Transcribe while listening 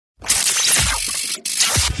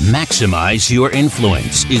Maximize Your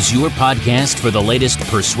Influence is your podcast for the latest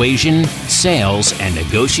persuasion, sales, and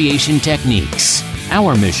negotiation techniques.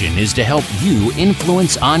 Our mission is to help you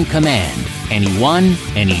influence on command, anyone,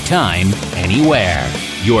 anytime, anywhere.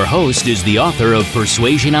 Your host is the author of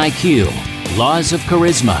Persuasion IQ, Laws of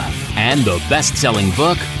Charisma, and the best-selling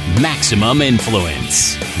book, Maximum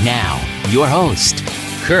Influence. Now, your host,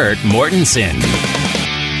 Kurt Mortensen.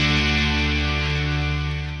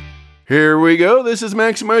 Here we go. This is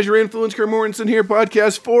Maximize Your Influence. Kurt Mortensen here,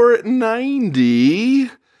 podcast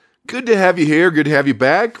 490. Good to have you here. Good to have you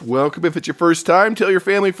back. Welcome if it's your first time. Tell your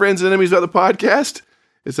family, friends, and enemies about the podcast.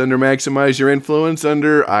 It's under Maximize Your Influence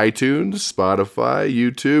under iTunes, Spotify,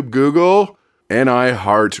 YouTube, Google, and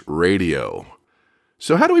iHeartRadio.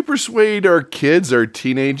 So how do we persuade our kids, our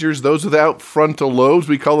teenagers, those without frontal lobes?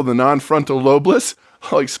 We call them the non-frontal lobeless.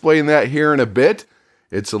 I'll explain that here in a bit.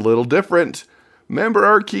 It's a little different. Remember,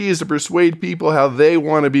 our key is to persuade people how they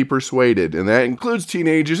want to be persuaded, and that includes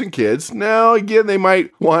teenagers and kids. Now, again, they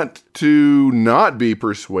might want to not be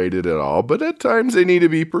persuaded at all, but at times they need to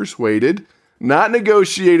be persuaded. Not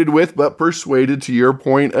negotiated with, but persuaded to your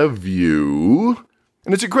point of view.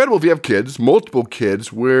 And it's incredible if you have kids, multiple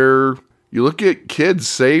kids, where you look at kids,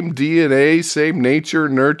 same DNA, same nature,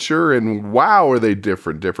 nurture, and wow, are they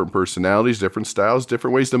different? Different personalities, different styles,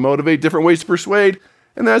 different ways to motivate, different ways to persuade,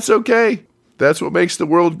 and that's okay. That's what makes the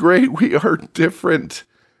world great. We are different.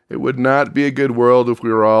 It would not be a good world if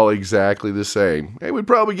we were all exactly the same. They would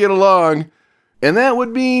probably get along, and that would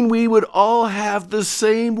mean we would all have the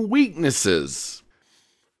same weaknesses.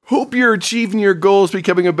 Hope you're achieving your goals,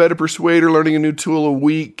 becoming a better persuader, learning a new tool a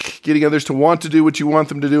week, getting others to want to do what you want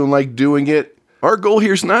them to do and like doing it. Our goal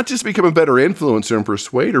here is not just become a better influencer and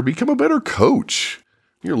persuader, become a better coach.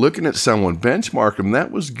 You're looking at someone, benchmark them.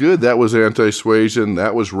 That was good. That was anti-suasion.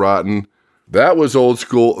 That was rotten. That was old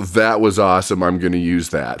school. That was awesome. I'm going to use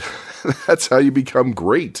that. That's how you become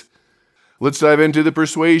great. Let's dive into the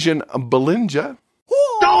persuasion Belinja.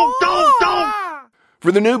 Don't.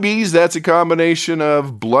 For the newbies, that's a combination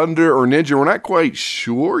of blunder or ninja. We're not quite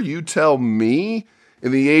sure. You tell me.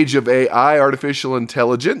 In the age of AI, artificial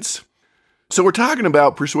intelligence. So we're talking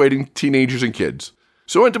about persuading teenagers and kids.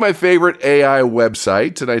 So I went to my favorite AI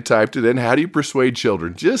website and I typed it in, how do you persuade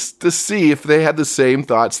children? Just to see if they had the same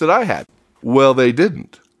thoughts that I had. Well, they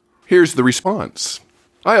didn't. Here's the response.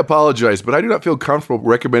 I apologize, but I do not feel comfortable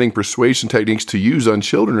recommending persuasion techniques to use on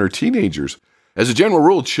children or teenagers. As a general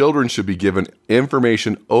rule, children should be given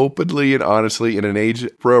information openly and honestly in an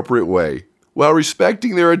age-appropriate way, while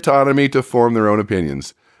respecting their autonomy to form their own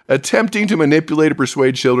opinions. Attempting to manipulate or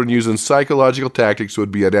persuade children using psychological tactics would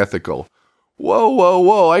be unethical.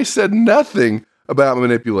 Whoa. I said nothing about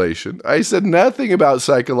manipulation. I said nothing about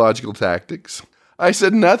psychological tactics. I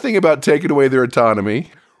said nothing about taking away their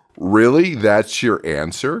autonomy. Really? That's your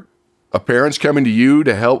answer? A parent's coming to you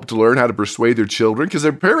to help to learn how to persuade their children because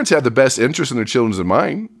their parents have the best interest in their children's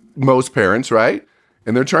mind. Most parents, right?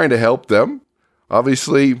 And they're trying to help them.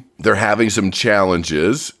 Obviously, they're having some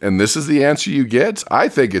challenges, and this is the answer you get? I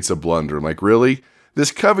think it's a blunder. I'm like, really?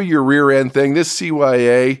 This cover your rear end thing, this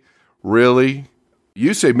CYA, really?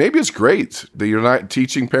 You say, maybe it's great that you're not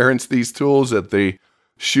teaching parents these tools, that they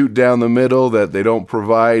shoot down the middle, that they don't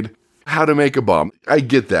provide how to make a bomb. I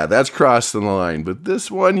get that. That's crossing the line. But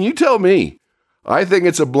this one, you tell me. I think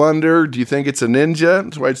it's a blunder. Do you think it's a ninja?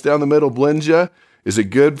 That's why it's down the middle, blinja. Is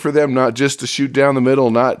it good for them not just to shoot down the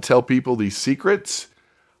middle, not tell people these secrets?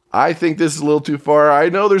 I think this is a little too far. I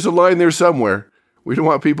know there's a line there somewhere. We don't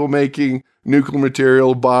want people making nuclear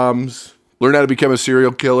material bombs. Learn how to become a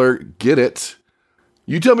serial killer. Get it.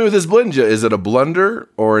 You tell me with this blinja, is it a blunder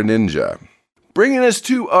or a ninja? Bringing us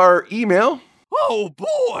to our email. Oh,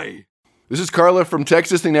 boy. This is Carla from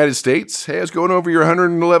Texas, the United States. Hey, I was going over your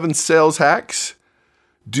 111 sales hacks.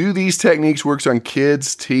 Do these techniques work on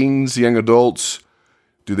kids, teens, young adults?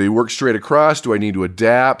 Do they work straight across? Do I need to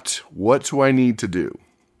adapt? What do I need to do?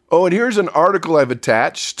 Oh, and here's an article I've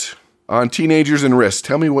attached on teenagers and risk.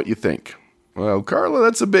 Tell me what you think. Well, Carla,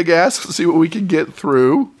 that's a big ask. Let's see what we can get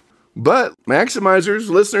through. But maximizers,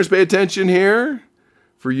 listeners, pay attention here.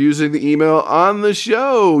 For using the email on the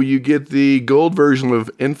show, you get the gold version of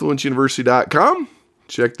influenceuniversity.com.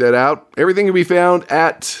 Check that out. Everything can be found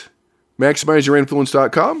at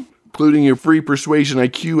maximizeyourinfluence.com, including your free Persuasion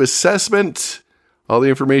IQ assessment, all the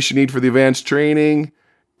information you need for the advanced training,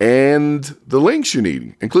 and the links you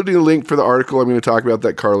need, including the link for the article I'm going to talk about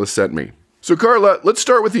that Carla sent me. So Carla, let's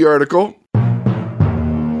start with the article.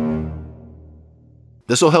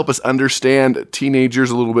 This will help us understand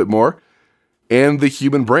teenagers a little bit more. And the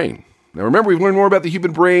human brain. Now remember, we've learned more about the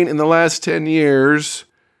human brain in the last 10 years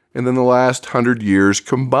and then the last 100 years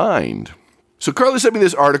combined. So Carla sent me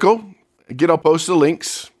this article. Again, I'll post the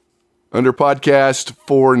links under podcast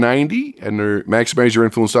 490 and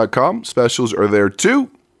maximizeyourinfluence.com. Specials are there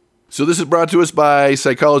too. So this is brought to us by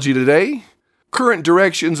Psychology Today, Current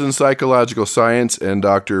Directions in Psychological Science, and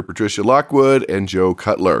Dr. Patricia Lockwood and Joe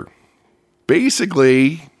Cutler.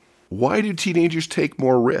 Basically, why do teenagers take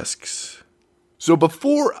more risks? So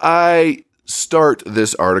before I start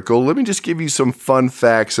this article, let me just give you some fun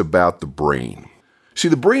facts about the brain. See,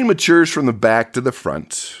 the brain matures from the back to the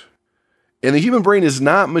front, and the human brain is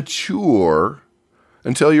not mature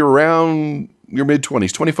until you're around your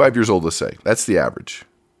mid-20s, 25 years old, let's say. That's the average.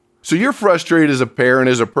 So you're frustrated as a parent,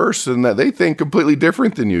 as a person, that they think completely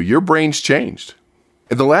different than you. Your brain's changed.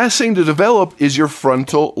 And the last thing to develop is your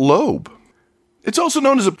frontal lobe. It's also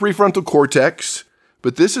known as a prefrontal cortex,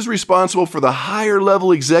 but this is responsible for the higher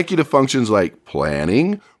level executive functions like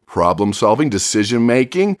planning, problem solving, decision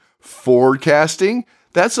making, forecasting.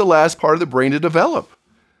 That's the last part of the brain to develop.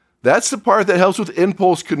 That's the part that helps with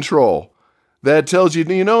impulse control. That tells you,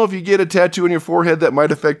 if you get a tattoo on your forehead, that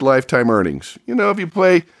might affect lifetime earnings. If you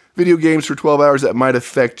play video games for 12 hours, that might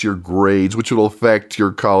affect your grades, which will affect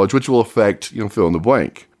your college, which will affect, fill in the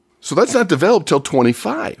blank. So that's not developed till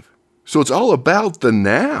 25. So it's all about the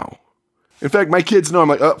now. In fact, my kids know, I'm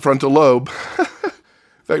like, frontal lobe.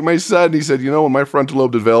 In fact, my son, he said, when my frontal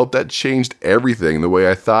lobe developed, that changed everything, the way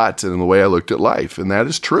I thought and the way I looked at life. And that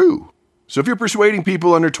is true. So if you're persuading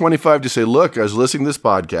people under 25 to say, look, I was listening to this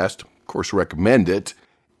podcast, of course, recommend it,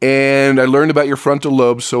 and I learned about your frontal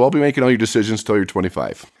lobes, so I'll be making all your decisions till you're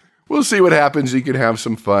 25. We'll see what happens. You can have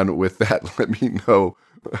some fun with that. Let me know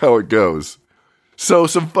how it goes. So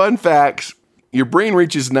some fun facts. Your brain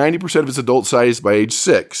reaches 90% of its adult size by age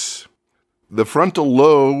 6. The frontal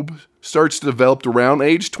lobe starts to develop around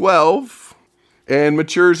age 12 and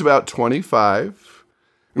matures about 25.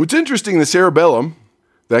 And what's interesting, the cerebellum,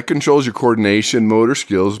 that controls your coordination, motor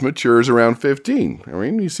skills, matures around 15.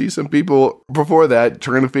 You see some people before that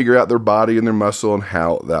trying to figure out their body and their muscle and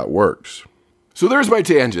how that works. So there's my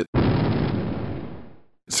tangent.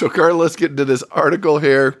 So, Carla, let's get into this article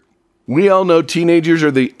here. We all know teenagers are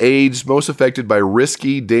the age most affected by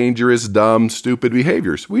risky, dangerous, dumb, stupid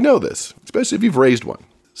behaviors. We know this, especially if you've raised one.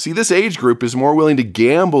 See, this age group is more willing to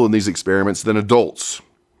gamble in these experiments than adults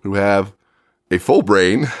who have a full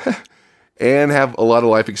brain and have a lot of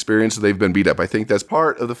life experience, so they've been beat up. I think that's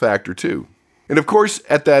part of the factor, too. And of course,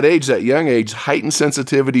 at that age, that young age, heightened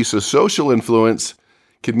sensitivity to social influence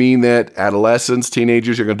could mean that adolescents,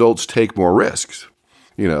 teenagers, young adults take more risks.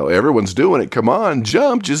 Everyone's doing it. Come on,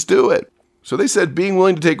 jump, just do it. So they said being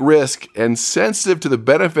willing to take risk and sensitive to the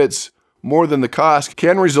benefits more than the cost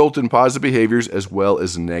can result in positive behaviors as well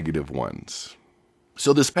as negative ones.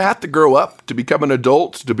 So this path to grow up, to become an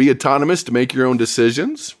adult, to be autonomous, to make your own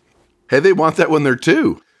decisions, hey, they want that when they're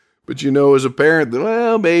 2. But as a parent,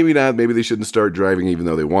 well, maybe not. Maybe they shouldn't start driving even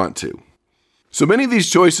though they want to. So many of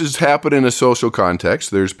these choices happen in a social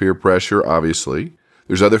context. There's peer pressure, obviously.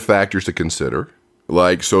 There's other factors to consider,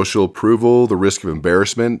 like social approval, the risk of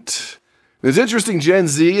embarrassment. It's interesting, Gen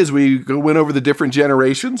Z, as we went over the different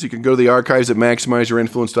generations, you can go to the archives at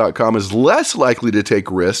maximizeyourinfluence.com, is less likely to take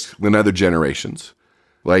risks than other generations,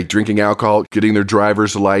 like drinking alcohol, getting their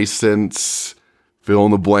driver's license, fill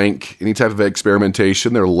in the blank, any type of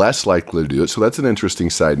experimentation. They're less likely to do it. So that's an interesting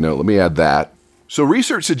side note. Let me add that. So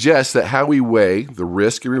research suggests that how we weigh the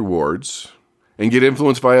risk and rewards and get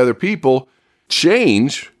influenced by other people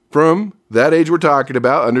change from that age we're talking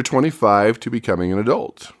about, under 25, to becoming an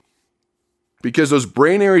adult. Because those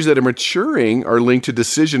brain areas that are maturing are linked to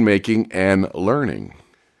decision-making and learning.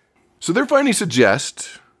 So their findings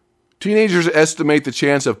suggest teenagers estimate the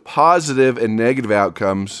chance of positive and negative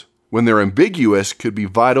outcomes when they're ambiguous could be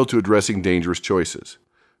vital to addressing dangerous choices.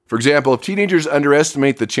 For example, if teenagers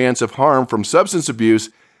underestimate the chance of harm from substance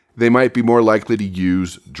abuse, they might be more likely to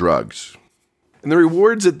use drugs. And the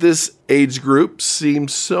rewards at this age group seem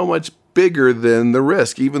so much bigger than the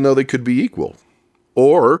risk, even though they could be equal.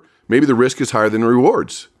 Or maybe the risk is higher than the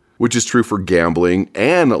rewards, which is true for gambling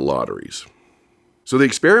and lotteries. So the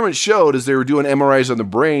experiment showed, as they were doing MRIs on the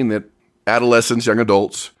brain, that adolescents, young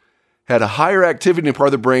adults, had a higher activity in a part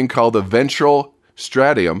of the brain called the ventral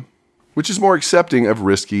striatum, which is more accepting of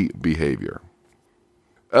risky behavior.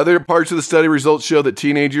 Other parts of the study results show that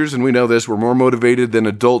teenagers, and we know this, were more motivated than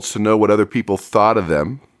adults to know what other people thought of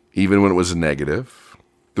them, even when it was negative.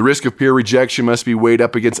 The risk of peer rejection must be weighed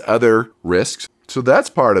up against other risks, so that's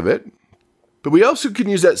part of it. But we also can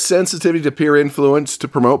use that sensitivity to peer influence to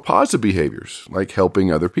promote positive behaviors, like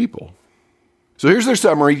helping other people. So here's their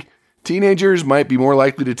summary. Teenagers might be more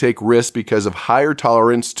likely to take risks because of higher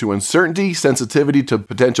tolerance to uncertainty, sensitivity to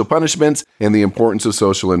potential punishments, and the importance of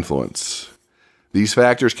social influence. These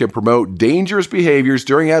factors can promote dangerous behaviors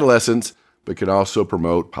during adolescence, but can also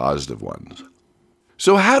promote positive ones.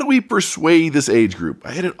 So how do we persuade this age group?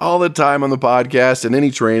 I hit it all the time on the podcast and any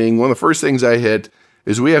training. One of the first things I hit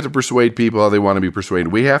is we have to persuade people how they want to be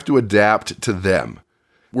persuaded. We have to adapt to them.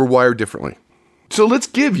 We're wired differently. So let's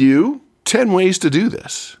give you 10 ways to do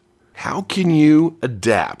this. How can you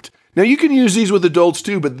adapt? Now you can use these with adults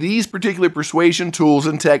too, but these particular persuasion tools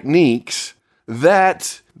and techniques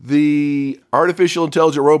that the artificial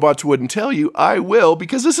intelligent robots wouldn't tell you, I will,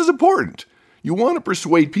 because this is important. You want to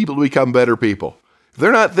persuade people to become better people. If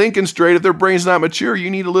they're not thinking straight, if their brain's not mature, you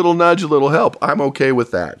need a little nudge, a little help. I'm okay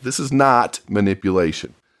with that. This is not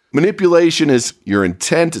manipulation. Manipulation is your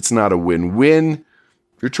intent. It's not a win-win.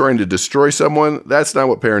 You're trying to destroy someone. That's not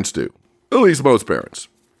what parents do. At least most parents.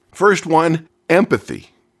 First one,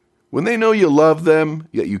 empathy. When they know you love them,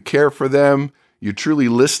 yet you care for them, you're truly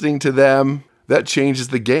listening to them, that changes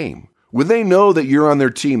the game. When they know that you're on their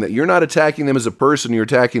team, that you're not attacking them as a person, you're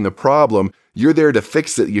attacking the problem, you're there to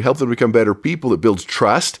fix it, you help them become better people, it builds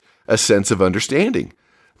trust, a sense of understanding.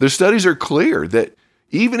 The studies are clear that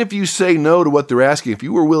even if you say no to what they're asking, if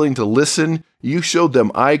you were willing to listen, you showed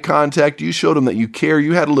them eye contact, you showed them that you care,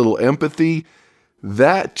 you had a little empathy,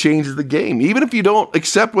 that changes the game. Even if you don't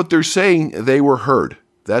accept what they're saying, they were heard.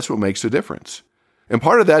 That's what makes a difference. And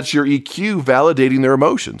part of that's your EQ validating their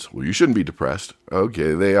emotions. Well, you shouldn't be depressed.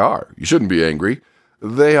 Okay, they are. You shouldn't be angry.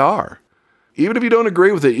 They are. Even if you don't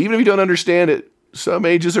agree with it, even if you don't understand it, some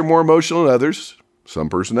ages are more emotional than others. Some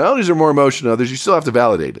personalities are more emotional than others. You still have to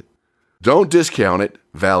validate it. Don't discount it.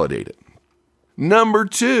 Validate it. Number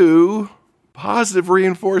 2, positive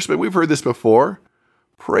reinforcement. We've heard this before.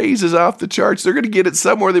 Praise is off the charts. They're going to get it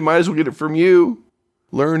somewhere. They might as well get it from you.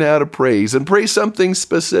 Learn how to praise, and praise something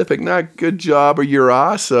specific, not good job or you're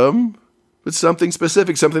awesome, but something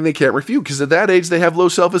specific, something they can't refute, because at that age, they have low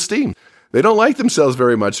self-esteem. They don't like themselves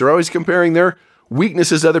very much. They're always comparing their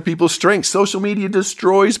weaknesses to other people's strengths. Social media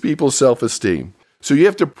destroys people's self-esteem. So you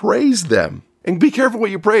have to praise them, and be careful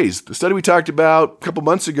what you praise. The study we talked about a couple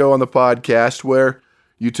months ago on the podcast where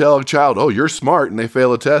you tell a child, oh, you're smart, and they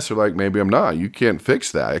fail a test. They're like, maybe I'm not. You can't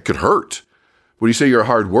fix that. It could hurt. When you say you're a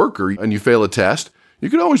hard worker and you fail a test, you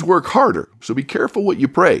can always work harder, so be careful what you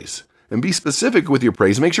praise, and be specific with your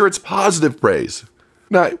praise. Make sure it's positive praise.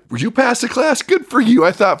 Now, you passed the class, good for you.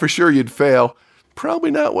 I thought for sure you'd fail. Probably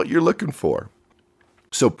not what you're looking for.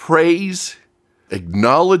 So praise,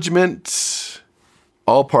 acknowledgement,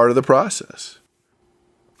 all part of the process.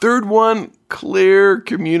 Third one, clear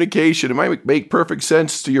communication. It might make perfect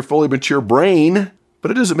sense to your fully mature brain, but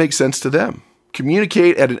it doesn't make sense to them.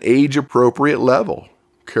 Communicate at an age-appropriate level.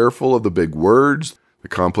 Careful of the big words, the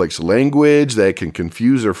complex language that can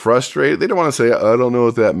confuse or frustrate. They don't want to say, I don't know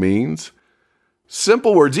what that means.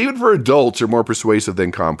 Simple words, even for adults, are more persuasive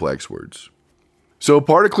than complex words. So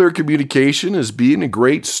part of clear communication is being a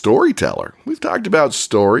great storyteller. We've talked about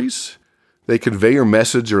stories. They convey your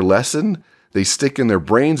message or lesson. They stick in their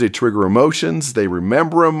brains. They trigger emotions. They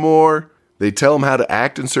remember them more. They tell them how to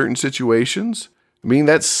act in certain situations. I mean,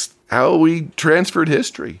 that's how we transferred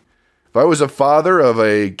history. If I was a father of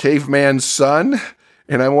a caveman's son,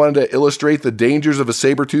 and I wanted to illustrate the dangers of a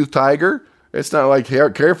saber-toothed tiger, it's not like, hey,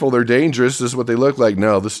 careful, they're dangerous, this is what they look like.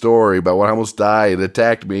 No, the story about when I almost died, it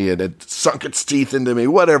attacked me, and it sunk its teeth into me,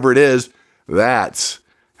 whatever it is, that's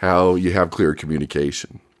how you have clear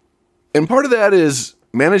communication. And part of that is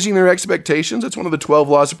managing their expectations. That's one of the 12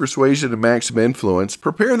 laws of persuasion and maximum influence.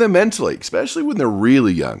 Prepare them mentally, especially when they're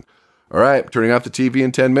really young. All right, turning off the TV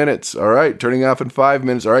in 10 minutes. All right, turning off in 5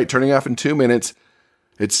 minutes. All right, turning off in 2 minutes.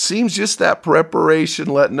 It seems just that preparation,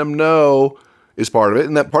 letting them know, is part of it.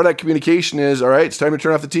 And that part of that communication is, all right, it's time to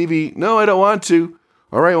turn off the TV. No, I don't want to.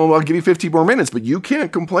 All right, well, I'll give you 15 more minutes, but you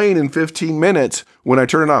can't complain in 15 minutes when I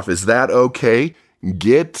turn it off. Is that okay?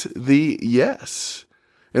 Get the yes.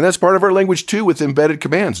 And that's part of our language too with embedded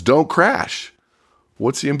commands. Don't crash.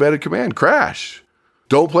 What's the embedded command? Crash.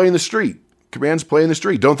 Don't play in the street. Commands play in the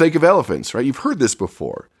street. Don't think of elephants, right? You've heard this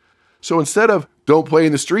before. So instead of don't play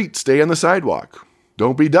in the street, stay on the sidewalk.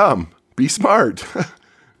 Don't be dumb. Be smart.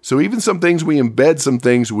 So even some things we embed, some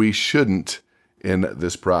things we shouldn't in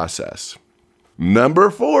this process. Number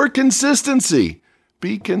 4, consistency.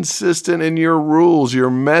 Be consistent in your rules, your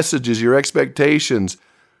messages, your expectations.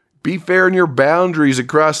 Be fair in your boundaries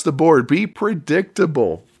across the board. Be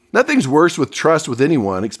predictable. Nothing's worse with trust with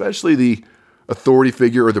anyone, especially the authority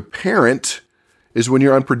figure or the parent, is when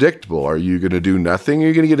you're unpredictable. Are you going to do nothing? Are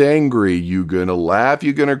you going to get angry? Are you going to laugh? Are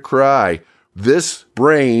you going to cry? This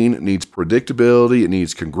brain needs predictability. It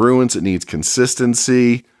needs congruence. It needs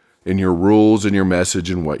consistency in your rules and your message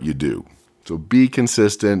and what you do. So be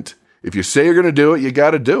consistent If you say you're going to do it, you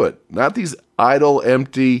got to do it. Not these idle,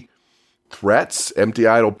 empty threats, empty,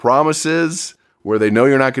 idle promises where they know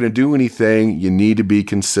you're not going to do anything. You need to be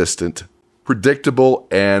consistent, predictable,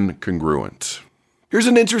 and congruent. Here's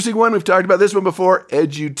an interesting one. We've talked about this one before.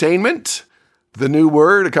 Edutainment. The new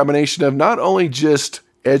word, a combination of not only just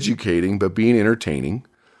educating, but being entertaining.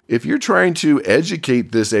 If you're trying to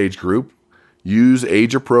educate this age group, use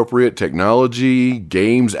age-appropriate technology,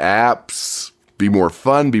 games, apps, be more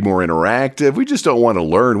fun, be more interactive. We just don't want to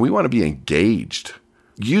learn. We want to be engaged.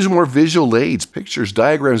 Use more visual aids, pictures,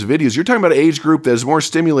 diagrams, videos. You're talking about an age group that is more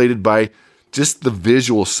stimulated by just the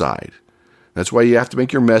visual side. That's why you have to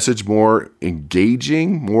make your message more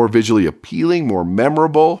engaging, more visually appealing, more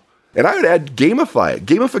memorable. And I would add gamify it.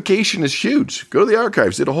 Gamification is huge. Go to the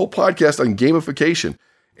archives. Did a whole podcast on gamification.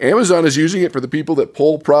 Amazon is using it for the people that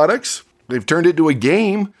pull products. They've turned it into a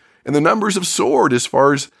game, and the numbers have soared as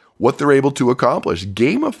far as what they're able to accomplish.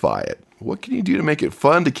 Gamify it. What can you do to make it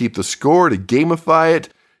fun, to keep the score, to gamify it,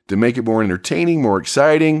 to make it more entertaining, more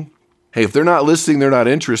exciting? Hey, if they're not listening, they're not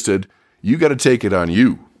interested, you got to take it on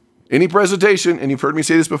you. Any presentation, and you've heard me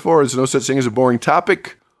say this before, there's no such thing as a boring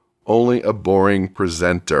topic, only a boring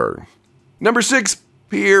presenter. Number 6,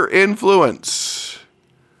 peer influence.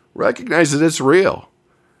 Recognize that it's real.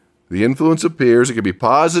 The influence of peers, it could be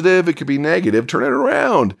positive, it could be negative. Turn it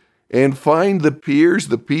around and find the peers,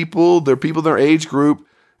 the people in their age group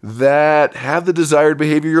that have the desired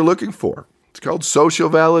behavior you're looking for. It's called social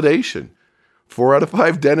validation. 4 out of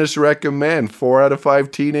 5 dentists recommend. 4 out of 5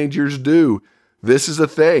 teenagers do. This is a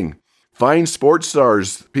thing. Find sports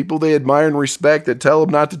stars, people they admire and respect that tell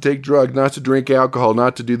them not to take drugs, not to drink alcohol,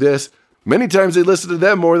 not to do this. Many times they listen to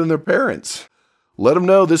them more than their parents. Let them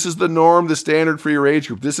know this is the norm, the standard for your age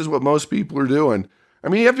group. This is what most people are doing. I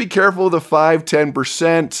mean, you have to be careful of the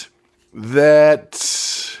 5-10%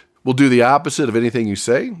 that will do the opposite of anything you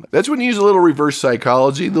say. That's when you use a little reverse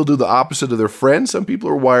psychology. They'll do the opposite of their friends. Some people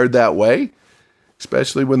are wired that way,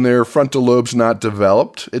 especially when their frontal lobe's not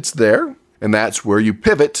developed. It's there. And that's where you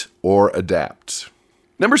pivot or adapt.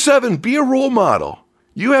 Number 7, be a role model.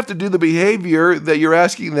 You have to do the behavior that you're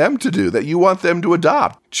asking them to do, that you want them to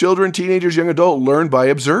adopt. Children, teenagers, young adult learn by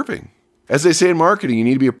observing. As they say in marketing, you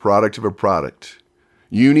need to be a product of a product.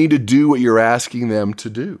 You need to do what you're asking them to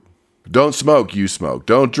do. Don't smoke, you smoke.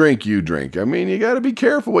 Don't drink, you drink. I mean, you got to be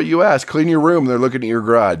careful what you ask. Clean your room, they're looking at your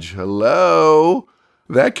garage. Hello?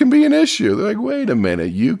 That can be an issue. They're like, wait a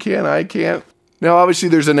minute, you can, I can't. Now, obviously,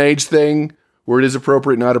 there's an age thing where it is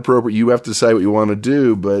appropriate, not appropriate. You have to decide what you want to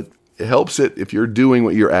do, but it helps it if you're doing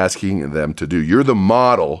what you're asking them to do. You're the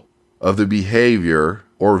model of the behavior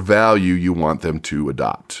or value you want them to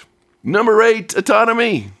adopt. Number 8,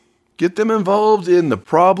 autonomy. Get them involved in the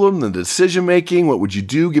problem, the decision-making. What would you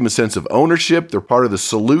do? Give them a sense of ownership. They're part of the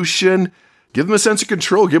solution. Give them a sense of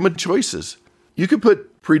control. Give them choices. You can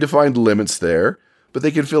put predefined limits there, but they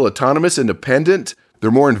can feel autonomous, independent. They're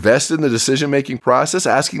more invested in the decision-making process,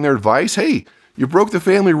 asking their advice. Hey, you broke the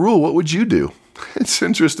family rule. What would you do? It's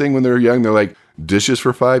interesting when they're young. They're like, dishes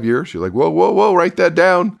for 5 years. You're like, whoa, write that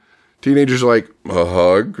down. Teenagers are like, a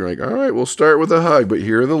hug. You're like, all right, we'll start with a hug, but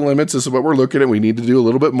here are the limits. This is what we're looking at. We need to do a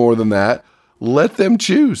little bit more than that. Let them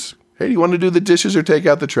choose. Hey, do you want to do the dishes or take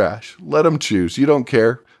out the trash? Let them choose. You don't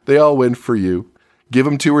care. They all win for you. Give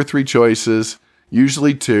them 2 or 3 choices,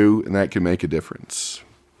 usually 2, and that can make a difference.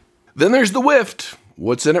 Then there's the WIFT.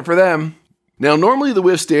 What's in it for them? Now, normally the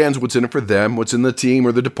WIFT stands what's in it for them, what's in the team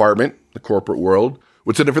or the department, the corporate world,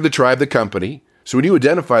 what's in it for the tribe, the company. So when you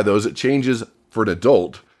identify those, it changes for an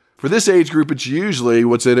adult. For this age group, it's usually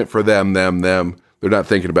what's in it for them. They're not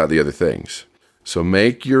thinking about the other things. So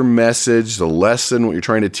make your message, the lesson, what you're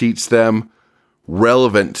trying to teach them,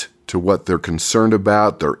 relevant to what they're concerned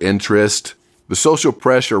about, their interest, the social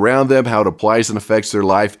pressure around them, how it applies and affects their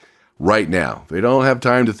life right now. They don't have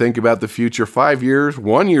time to think about the future 5 years,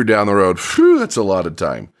 1 year down the road. Phew, that's a lot of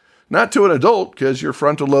time. Not to an adult because your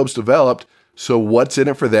frontal lobe's developed. So what's in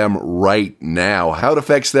it for them right now? How it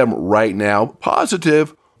affects them right now,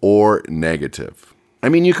 positive or negative. I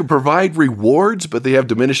mean, you can provide rewards, but they have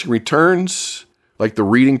diminishing returns. Like the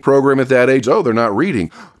reading program at that age. Oh, they're not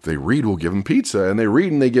reading. If they read, we'll give them pizza. And they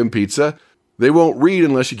read and they give them pizza. They won't read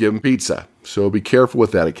unless you give them pizza. So be careful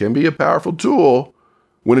with that. It can be a powerful tool.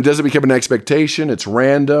 When it doesn't become an expectation, it's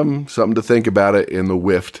random, something to think about it in the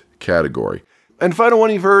WIFT category. And final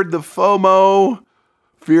one you've heard, the FOMO,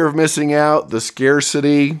 fear of missing out, the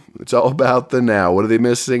scarcity. It's all about the now. What are they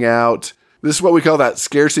missing out? This is what we call that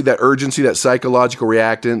scarcity, that urgency, that psychological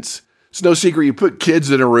reactance. It's no secret you put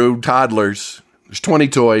kids in a room, toddlers. There's 20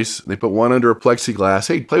 toys. They put one under a plexiglass.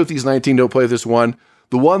 Hey, play with these 19, don't play with this one.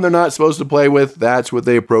 The one they're not supposed to play with, that's what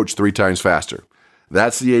they approach 3 times faster.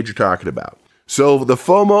 That's the age you're talking about. So the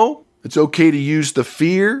FOMO, it's okay to use the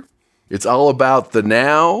fear. It's all about the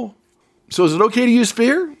now. So is it okay to use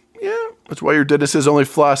fear? Yeah. That's why your dentist says only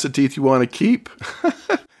floss the teeth you want to keep.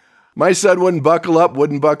 My son wouldn't buckle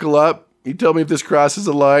up. He told me if this crosses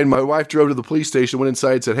a line. My wife drove to the police station, went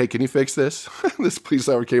inside and said, hey, can you fix this? This police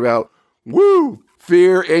officer came out. Woo!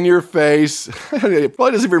 Fear in your face. He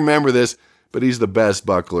probably doesn't even remember this, but he's the best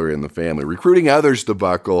buckler in the family, recruiting others to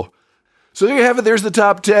buckle. So there you have it. There's the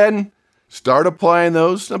top 10. Start applying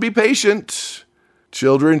those. Now be patient.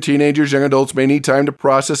 Children, teenagers, young adults may need time to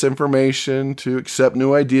process information, to accept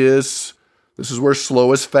new ideas. This is where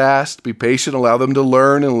slow is fast. Be patient, allow them to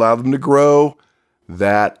learn and allow them to grow.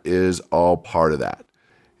 That is all part of that.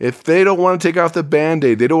 If they don't want to take off the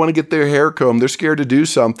Band-Aid, they don't want to get their hair combed, they're scared to do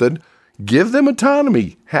something, give them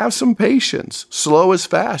autonomy. Have some patience. Slow is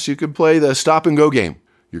fast. You could play the stop and go game.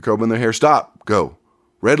 You're combing their hair. Stop. Go.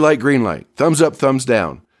 Red light, green light. Thumbs up, thumbs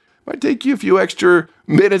down. Might take you a few extra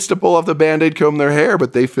minutes to pull off the Band-Aid, comb their hair,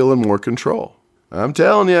 but they feel in more control. I'm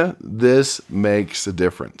telling you, this makes a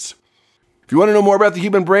difference. If you want to know more about the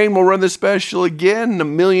human brain, we'll run this special again, the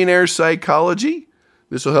Millionaire Psychology.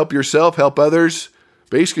 This will help yourself, help others.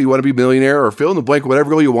 Basically, you want to be a millionaire or fill in the blank, whatever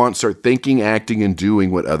goal you want, start thinking, acting, and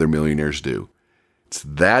doing what other millionaires do. It's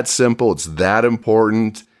that simple. It's that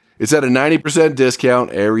important. It's at a 90%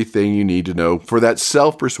 discount, everything you need to know for that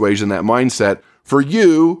self-persuasion, that mindset for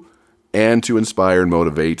you and to inspire and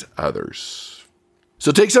motivate others.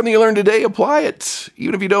 So take something you learned today, apply it.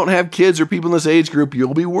 Even if you don't have kids or people in this age group,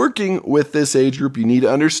 you'll be working with this age group. You need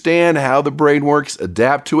to understand how the brain works,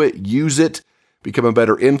 adapt to it, use it, become a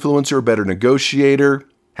better influencer, a better negotiator,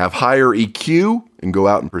 have higher EQ, and go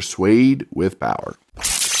out and persuade with power.